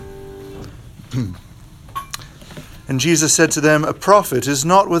And Jesus said to them, "A prophet is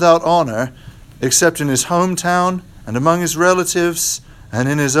not without honor, except in his hometown and among his relatives and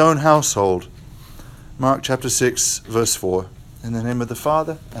in his own household." Mark chapter 6, verse 4. In the name of the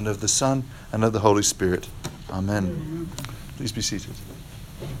Father, and of the Son, and of the Holy Spirit. Amen. Please be seated.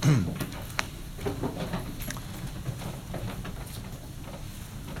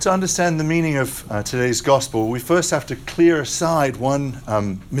 To understand the meaning of today's gospel, we first have to clear aside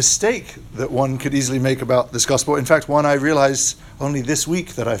one mistake that one could easily make about this gospel. In fact, one I realized only this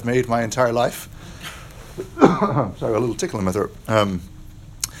week that I've made my entire life. Sorry, a little tickle in my throat. And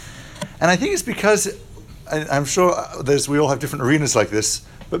I think it's because, I'm sure we all have different arenas like this,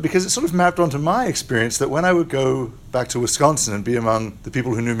 but because it sort of mapped onto my experience that when I would go back to Wisconsin and be among the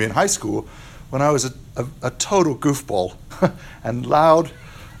people who knew me in high school, when I was a total goofball and loud,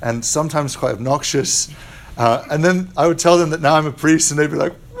 and sometimes quite obnoxious. And then I would tell them that now I'm a priest, and they'd be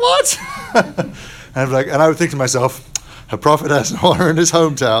like, "What?" And I would think to myself, a prophet has an honor in his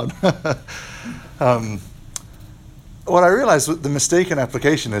hometown. What I realized with the mistaken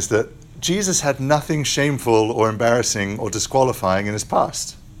application is that Jesus had nothing shameful or embarrassing or disqualifying in his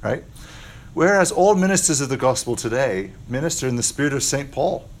past, right? Whereas all ministers of the gospel today minister in the spirit of St.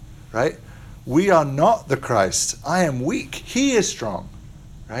 Paul, right? We are not the Christ. I am weak. He is strong.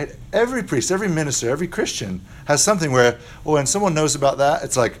 Right? Every priest, every minister, every Christian has something where, when someone knows about that,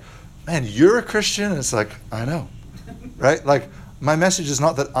 it's like, "Man, you're a Christian?" And it's like, "I know." Right? Like, my message is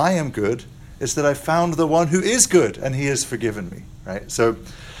not that I am good, it's that I found the one who is good, and he has forgiven me. Right? So,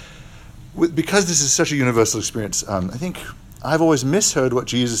 because this is such a universal experience, I think I've always misheard what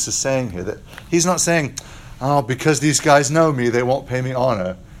Jesus is saying here. That he's not saying, "Oh, because these guys know me, they won't pay me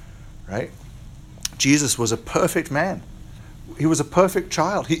honor." Right? Jesus was a perfect man. He was a perfect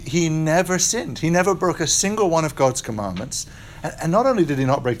child. He never sinned. He never broke a single one of God's commandments. And not only did he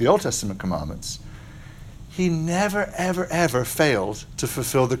not break the Old Testament commandments, he never, ever, ever failed to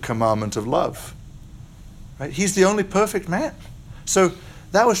fulfill the commandment of love. Right? He's the only perfect man. So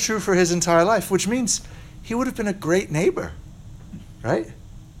that was true for his entire life, which means he would have been a great neighbor. Right?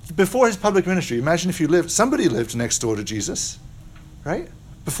 Before his public ministry, imagine if somebody lived next door to Jesus. Right?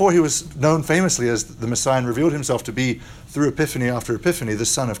 Before he was known famously as the Messiah and revealed himself to be, through epiphany after epiphany, the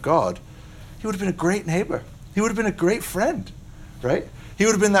Son of God, he would have been a great neighbor. He would have been a great friend, right? He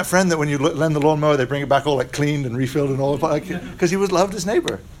would have been that friend that when you lend the lawnmower, they bring it back all like cleaned and refilled and all, because he was loved his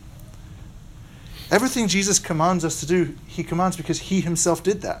neighbor. Everything Jesus commands us to do, he commands because he himself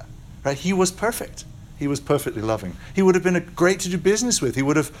did that, right? He was perfect. He was perfectly loving. He would have been great to do business with. He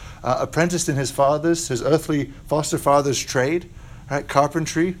would have apprenticed in his earthly foster father's trade, right?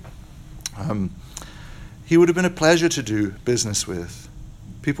 Carpentry. He would have been a pleasure to do business with.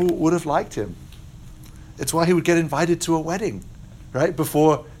 People would have liked him. It's why he would get invited to a wedding, right?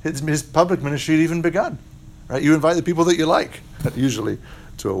 Before his public ministry had even begun, right? You invite the people that you like, usually,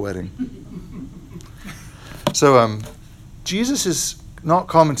 to a wedding. So Jesus is not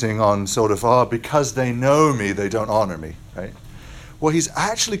commenting on sort of, because they know me, they don't honor me, right? What he's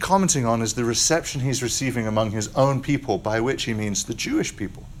actually commenting on is the reception he's receiving among his own people, by which he means the Jewish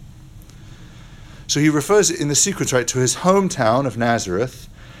people. So he refers in the sequence, right, to his hometown of Nazareth,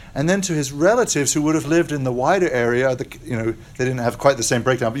 and then to his relatives who would have lived in the wider area. They didn't have quite the same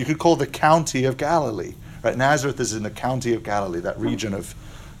breakdown, but you could call the county of Galilee, right? Nazareth is in the county of Galilee, that region of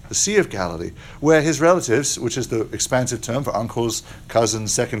the Sea of Galilee, where his relatives, which is the expansive term for uncles,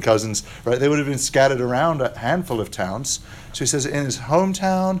 cousins, second cousins, right? They would have been scattered around a handful of towns. So he says in his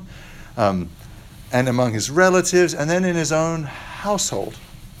hometown, and among his relatives, and then in his own household,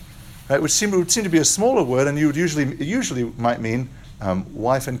 right? Which would seem to be a smaller word, and it usually might mean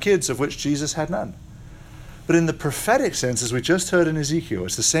wife and kids, of which Jesus had none. But in the prophetic sense, as we just heard in Ezekiel,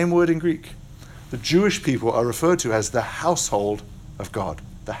 it's the same word in Greek. The Jewish people are referred to as the household of God.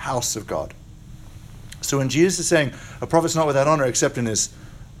 The house of God. So when Jesus is saying a prophet's not without honor except in his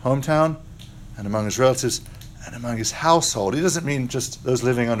hometown and among his relatives and among his household, he doesn't mean just those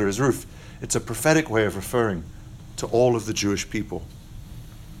living under his roof. It's a prophetic way of referring to all of the Jewish people.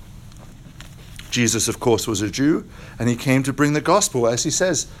 Jesus, of course, was a Jew, and he came to bring the gospel, as he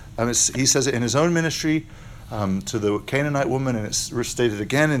says. He says it in his own ministry to the Canaanite woman, and it's stated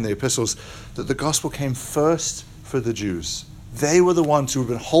again in the epistles that the gospel came first for the Jews. They were the ones who had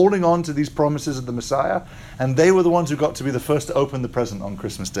been holding on to these promises of the Messiah, and they were the ones who got to be the first to open the present on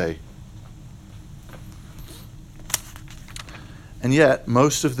Christmas Day. And yet,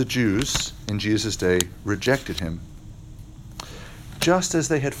 most of the Jews in Jesus' day rejected him, just as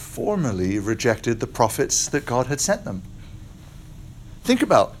they had formerly rejected the prophets that God had sent them. Think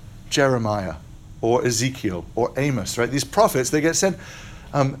about Jeremiah or Ezekiel or Amos, right? These prophets, they get sent.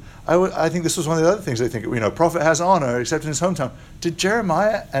 I think this was one of the other things I think, prophet has honor except in his hometown. Did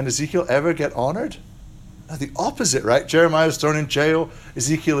Jeremiah and Ezekiel ever get honored? No, the opposite, right? Jeremiah was thrown in jail.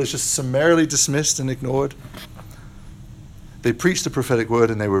 Ezekiel is just summarily dismissed and ignored. They preached the prophetic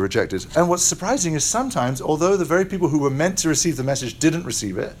word and they were rejected. And what's surprising is sometimes, although the very people who were meant to receive the message didn't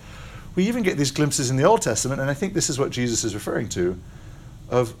receive it, we even get these glimpses in the Old Testament, and I think this is what Jesus is referring to,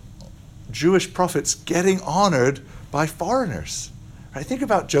 of Jewish prophets getting honored by foreigners. Right? Think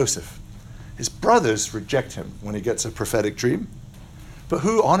about Joseph. His brothers reject him when he gets a prophetic dream. But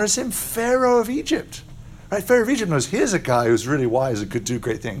who honors him? Pharaoh of Egypt. Right? Pharaoh of Egypt knows here's a guy who's really wise and could do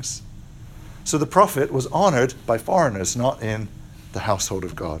great things. So the prophet was honored by foreigners, not in the household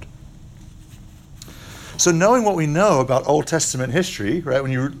of God. So knowing what we know about Old Testament history, right?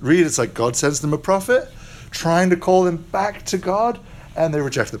 When you read, it's like God sends them a prophet, trying to call them back to God, and they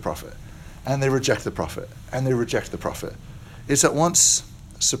reject the prophet. And they reject the prophet. And they reject the prophet. It's at once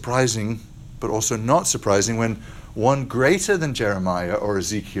surprising, but also not surprising when one greater than Jeremiah or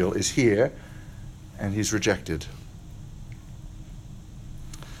Ezekiel is here, and he's rejected.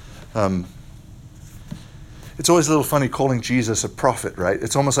 It's always a little funny calling Jesus a prophet, right?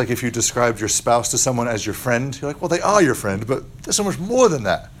 It's almost like if you described your spouse to someone as your friend, you're like, well, they are your friend, but there's so much more than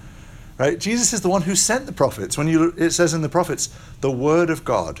that, right? Jesus is the one who sent the prophets. It says in the prophets, the word of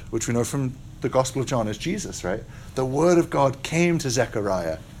God, which we know from the Gospel of John is Jesus, right? The word of God came to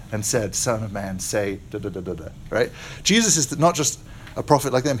Zechariah and said, Son of man, say, da-da-da-da-da, right? Jesus is not just a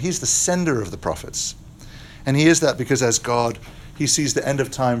prophet like them, he's the sender of the prophets. And he is that because as God, he sees the end of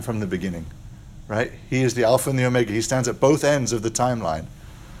time from the beginning. Right? He is the Alpha and the Omega. He stands at both ends of the timeline.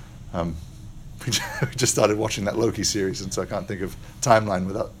 We just started watching that Loki series, and so I can't think of timeline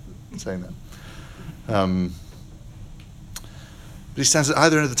without saying that. But he stands at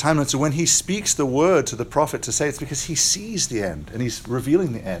either end of the timeline. So when he speaks the word to the prophet to say, it's because he sees the end, and he's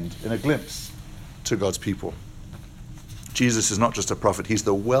revealing the end in a glimpse to God's people. Jesus is not just a prophet, he's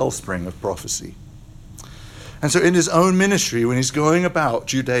the wellspring of prophecy. And so in his own ministry, when he's going about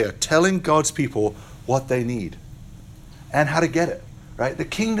Judea, telling God's people what they need and how to get it, right? The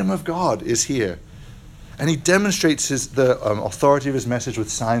kingdom of God is here. And he demonstrates the authority of his message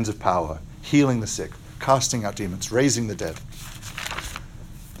with signs of power, healing the sick, casting out demons, raising the dead.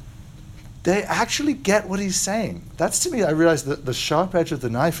 They actually get what he's saying. That's, to me, I realize the sharp edge of the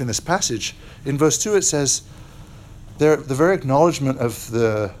knife in this passage. In verse 2 it says, the very acknowledgement of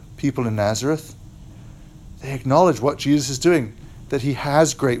the people in Nazareth, they acknowledge what Jesus is doing, that he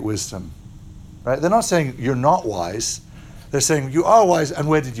has great wisdom. Right? They're not saying you're not wise. They're saying you are wise, and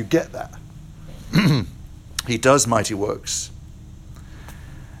where did you get that? He does mighty works.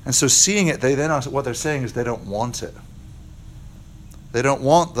 And so seeing it, what they're saying is they don't want it. They don't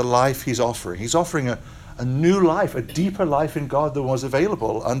want the life he's offering. He's offering a new life, a deeper life in God than was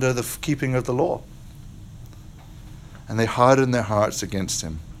available under the keeping of the law. And they harden their hearts against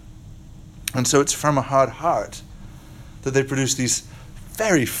him. And so it's from a hard heart that they produce these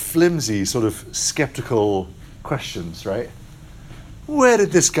very flimsy, sort of skeptical questions, right? Where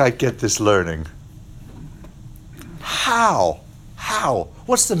did this guy get this learning? How?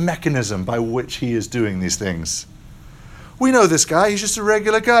 What's the mechanism by which he is doing these things? We know this guy. He's just a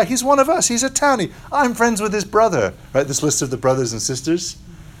regular guy. He's one of us. He's a townie. I'm friends with his brother. Right? This list of the brothers and sisters.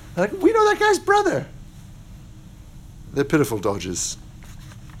 They're like, we know that guy's brother. They're pitiful dodges.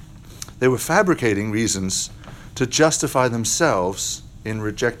 They were fabricating reasons to justify themselves in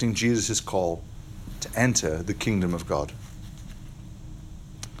rejecting Jesus' call to enter the kingdom of God.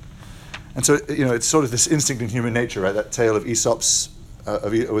 And so, it's sort of this instinct in human nature, right? That tale of Aesop's,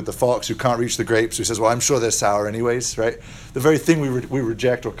 with the fox who can't reach the grapes, who says, well, I'm sure they're sour anyways, right? The very thing we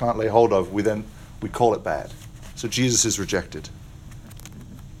reject or can't lay hold of, we call it bad. So Jesus is rejected.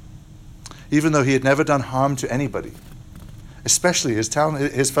 Even though he had never done harm to anybody, especially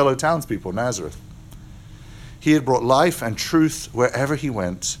his fellow townspeople, Nazareth. He had brought life and truth wherever he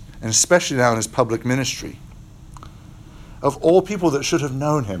went, and especially now in his public ministry. Of all people that should have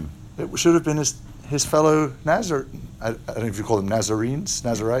known him, it should have been his fellow I don't know if you call them Nazarenes.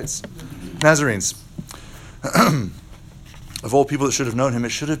 Of all people that should have known him, it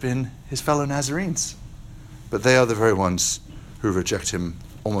should have been his fellow Nazarenes. But they are the very ones who reject him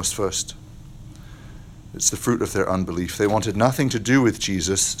almost first. It's the fruit of their unbelief. They wanted nothing to do with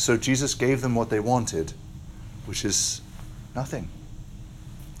Jesus, so Jesus gave them what they wanted, which is nothing,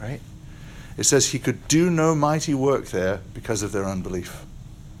 right? It says he could do no mighty work there because of their unbelief.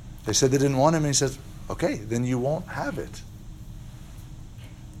 They said they didn't want him, and he says, okay, then you won't have it.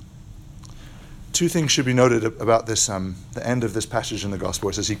 Two things should be noted about this, the end of this passage in the gospel.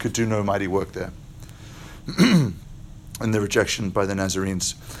 It says he could do no mighty work there. and the rejection by the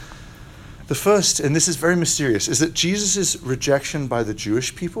Nazarenes. The first, and this is very mysterious, is that Jesus' rejection by the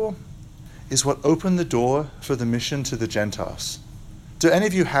Jewish people is what opened the door for the mission to the Gentiles. Do any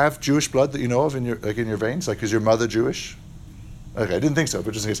of you have Jewish blood that you know of in your veins? Like, is your mother Jewish? Okay, I didn't think so,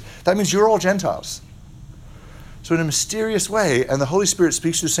 but just in case. That means you're all Gentiles. So in a mysterious way, and the Holy Spirit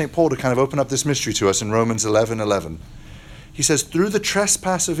speaks through St. Paul to kind of open up this mystery to us in Romans 11:11. He says, through the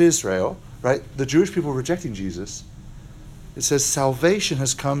trespass of Israel, right, the Jewish people rejecting Jesus, it says salvation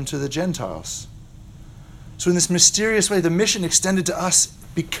has come to the Gentiles. So in this mysterious way, the mission extended to us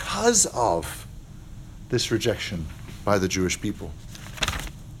because of this rejection by the Jewish people.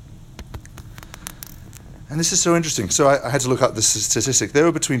 And this is so interesting. So I had to look up this statistic. There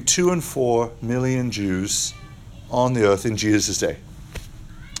were between 2 and 4 million Jews on the earth in Jesus' day.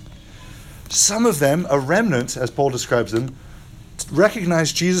 Some of them, a remnant, as Paul describes them,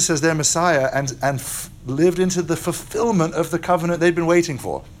 recognized Jesus as their Messiah and lived into the fulfillment of the covenant they'd been waiting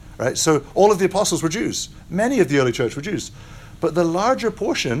for. Right? So all of the apostles were Jews. Many of the early church were Jews. But the larger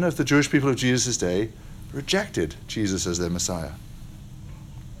portion of the Jewish people of Jesus' day rejected Jesus as their Messiah.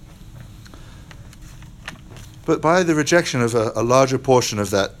 But by the rejection of a larger portion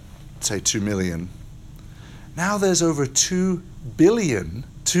of that, say 2 million, now there's over 2 billion,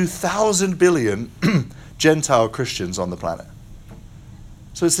 2,000 billion Gentile Christians on the planet.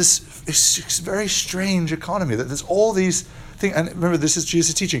 So it's this very strange economy that there's all these things. And remember, this is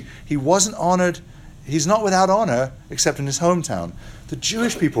Jesus' teaching. He wasn't honored. He's not without honor except in his hometown. The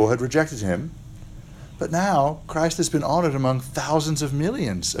Jewish people had rejected him, but now Christ has been honored among thousands of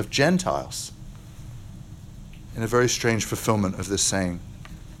millions of Gentiles in a very strange fulfillment of this saying.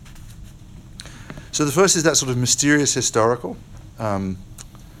 So the first is that sort of mysterious historical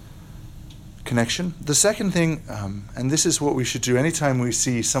connection. The second thing, and this is what we should do anytime we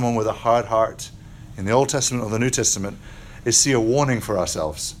see someone with a hard heart in the Old Testament or the New Testament, is see a warning for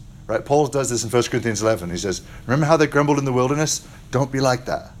ourselves. Right? Paul does this in 1 Corinthians 11. He says, remember how they grumbled in the wilderness? Don't be like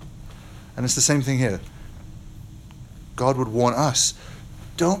that. And it's the same thing here. God would warn us,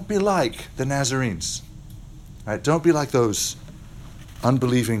 don't be like the Nazarenes. Right? Don't be like those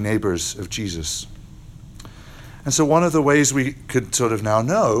unbelieving neighbors of Jesus. And so one of the ways we could sort of now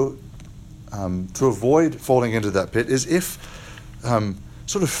know to avoid falling into that pit is if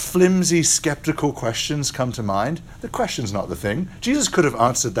sort of flimsy, skeptical questions come to mind. The question's not the thing. Jesus could have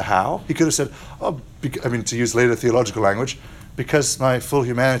answered the how. He could have said, to use later theological language, because my full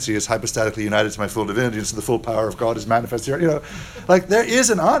humanity is hypostatically united to my full divinity, and so the full power of God is manifest here. There is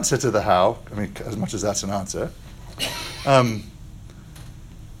an answer to the how. As much as that's an answer.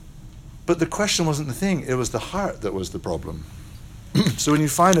 But the question wasn't the thing. It was the heart that was the problem. So when you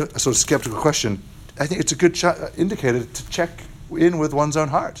find a sort of skeptical question, I think it's a good indicator to check in with one's own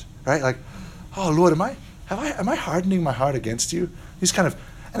heart, right? Like, oh Lord, am I hardening my heart against you? These kind of,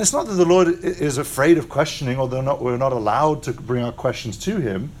 and it's not that the Lord is afraid of questioning, or we're not allowed to bring our questions to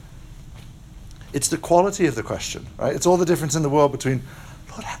him. It's the quality of the question, right? It's all the difference in the world between,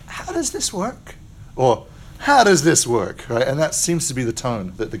 Lord, how does this work? Or, how does this work? Right? And that seems to be the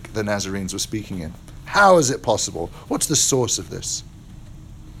tone that the Nazarenes were speaking in. How is it possible? What's the source of this?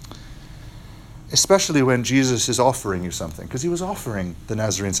 Especially when Jesus is offering you something, because he was offering the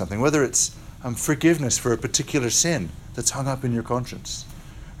Nazarene something, whether it's forgiveness for a particular sin that's hung up in your conscience,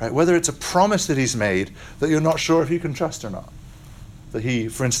 right? Whether it's a promise that he's made that you're not sure if you can trust or not. That he,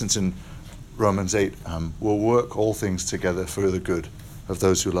 for instance, in Romans 8, will work all things together for the good of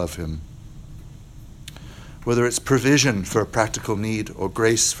those who love him. Whether it's provision for a practical need or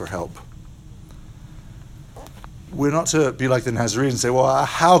grace for help. We're not to be like the Nazarenes and say, well,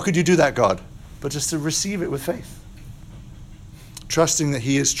 how could you do that, God? But just to receive it with faith. Trusting that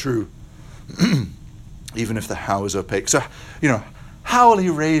he is true, even if the how is opaque. So, how will he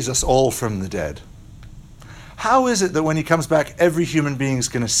raise us all from the dead? How is it that when he comes back, every human being is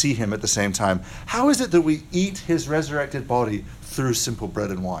going to see him at the same time? How is it that we eat his resurrected body through simple bread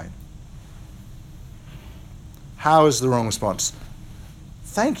and wine? How is the wrong response?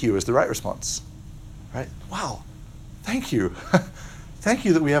 Thank you is the right response. Right? Wow. Thank you. Thank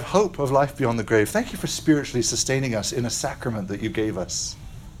you that we have hope of life beyond the grave. Thank you for spiritually sustaining us in a sacrament that you gave us.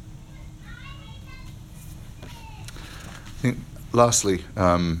 I think, lastly,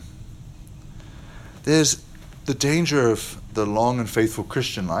 there's the danger of the long and faithful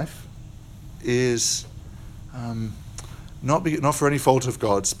Christian life is not for any fault of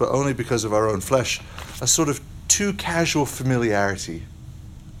God's, but only because of our own flesh, a sort of too casual familiarity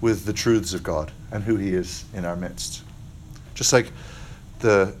with the truths of God and who he is in our midst. Just like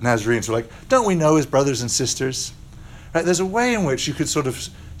the Nazarenes were like, don't we know his brothers and sisters? Right? There's a way in which you could sort of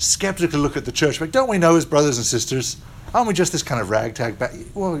skeptically look at the church, like, don't we know his brothers and sisters? Aren't we just this kind of ragtag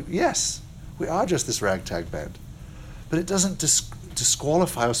band? Well, yes, we are just this ragtag band. But it doesn't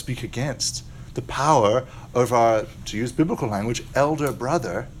disqualify or speak against the power of our, to use biblical language, elder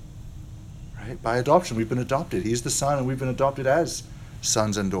brother, right? By adoption, we've been adopted. He's the son, and we've been adopted as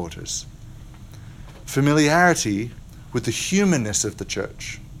sons and daughters. Familiarity with the humanness of the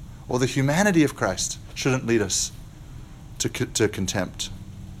church or the humanity of Christ shouldn't lead us to contempt.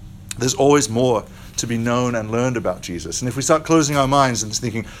 There's always more to be known and learned about Jesus. And if we start closing our minds and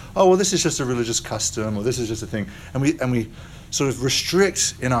thinking, oh, well, this is just a religious custom, or this is just a thing, and we sort of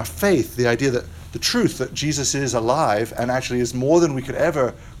restrict in our faith the idea that the truth that Jesus is alive and actually is more than we could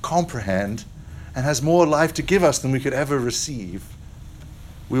ever comprehend and has more life to give us than we could ever receive,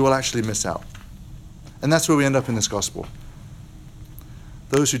 we will actually miss out. And that's where we end up in this gospel.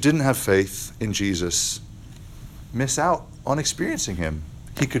 Those who didn't have faith in Jesus miss out on experiencing him.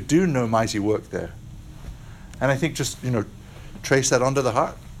 He could do no mighty work there. And I think just, trace that onto the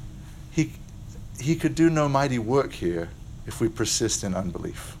heart. He could do no mighty work here if we persist in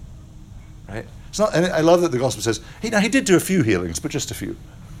unbelief. Right? It's not, and I love that the gospel says, he did do a few healings, but just a few.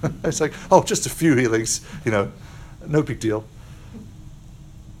 It's like, oh, just a few healings, no big deal.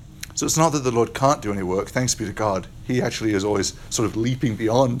 So it's not that the Lord can't do any work, thanks be to God. He actually is always sort of leaping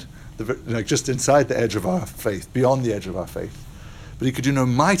beyond, just inside the edge of our faith, beyond the edge of our faith. But he could do no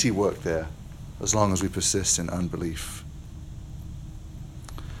mighty work there as long as we persist in unbelief.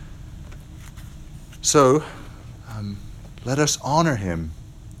 So, let us honor him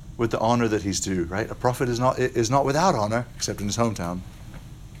with the honor that he's due, right? A prophet is not without honor, except in his hometown.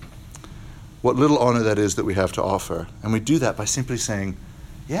 What little honor that is that we have to offer. And we do that by simply saying,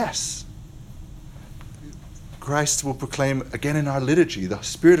 yes. Christ will proclaim again in our liturgy, the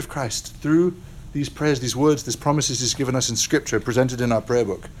Spirit of Christ, through these prayers, these words, these promises he's given us in Scripture, presented in our prayer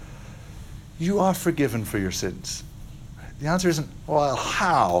book. You are forgiven for your sins. The answer isn't, well,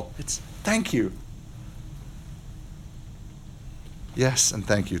 how? It's thank you. Yes, and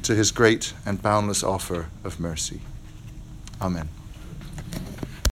thank you to his great and boundless offer of mercy. Amen.